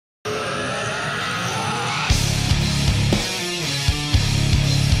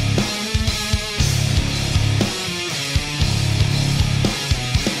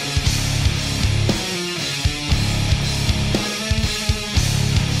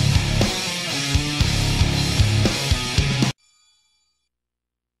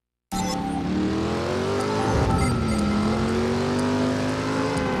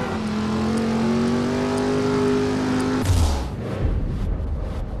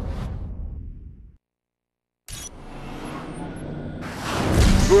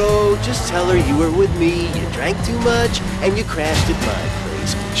Bro, just tell her you were with me, you drank too much, and you crashed at my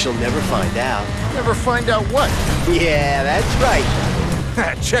place. She'll never find out. Never find out what? Yeah, that's right.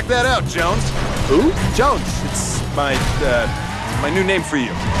 Check that out, Jones. Who? Jones. It's my new name for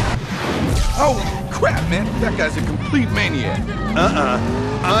you. Holy crap, man. That guy's a complete maniac.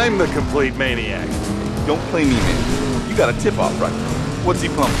 I'm the complete maniac. Don't play me, man. You got a tip-off, right? What's he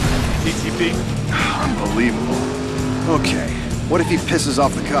pumping? TTP? Unbelievable. Okay, what if he pisses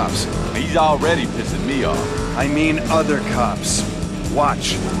off the cops? He's already pissing me off. I mean other cops.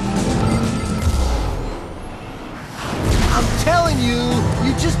 Watch. I'm telling you,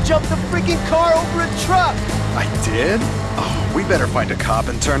 you just jumped the freaking car over a truck. I did? Oh, we better find a cop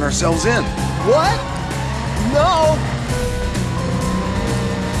and turn ourselves in. What? No.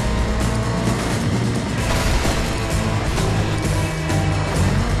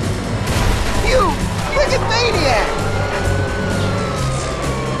 You freaking maniac!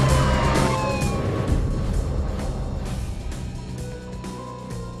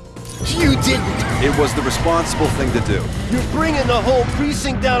 You didn't! It was the responsible thing to do. You're bringing the whole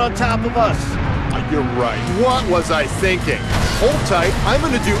precinct down on top of us! You're right. What was I thinking? Hold tight. I'm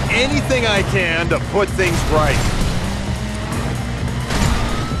gonna do anything I can to put things right.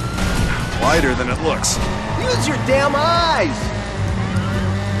 Wider than it looks. Use your damn eyes!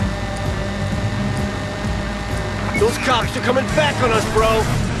 Those cops are coming back on us, bro!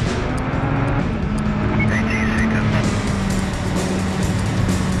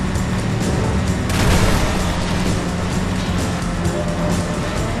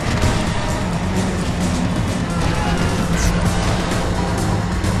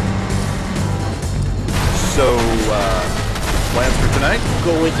 So, plans for tonight?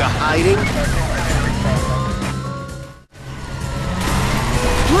 Go into hiding?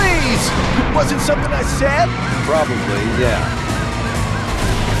 Please! It wasn't something I said? Probably, yeah.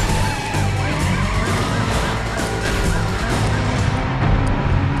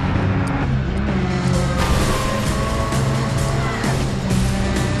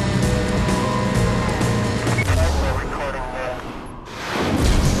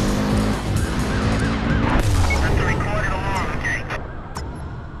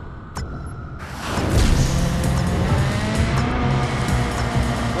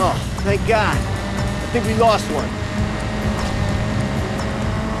 Oh, thank God. I think we lost one.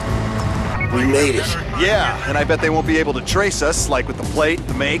 We made it. Yeah, and I bet they won't be able to trace us, like with the plate,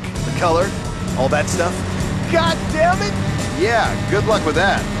 the make, the color, all that stuff. God damn it! Yeah, good luck with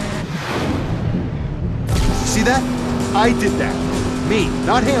that. See that? I did that. Me,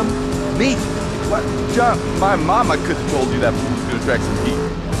 not him. Me. What? John, my mama could have told you that fool was gonna attract some heat.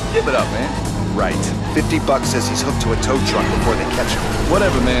 Give it up, man. Right. $50 says he's hooked to a tow truck before they catch him.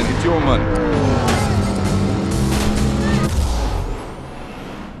 Whatever, man. It's your money.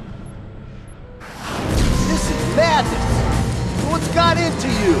 This is madness! What's got into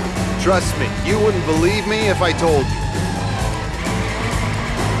you? Trust me, you wouldn't believe me if I told you.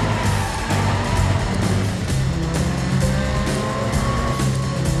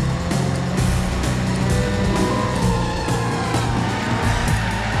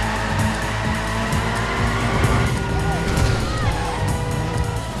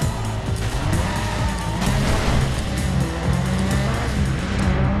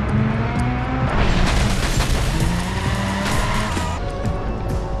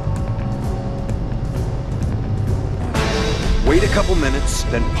 Wait a couple minutes,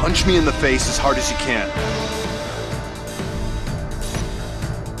 then punch me in the face as hard as you can.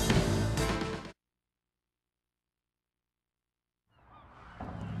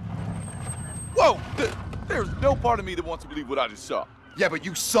 Whoa! There's no part of me that wants to believe what I just saw. Yeah, but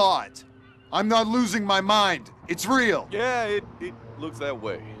you saw it. I'm not losing my mind. It's real. Yeah, it looks that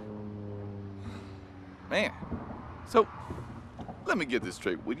way. Man. So, let me get this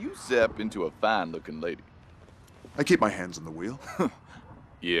straight. Would you zap into a fine-looking lady? I keep my hands on the wheel.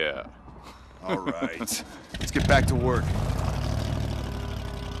 Yeah. All right. Let's get back to work.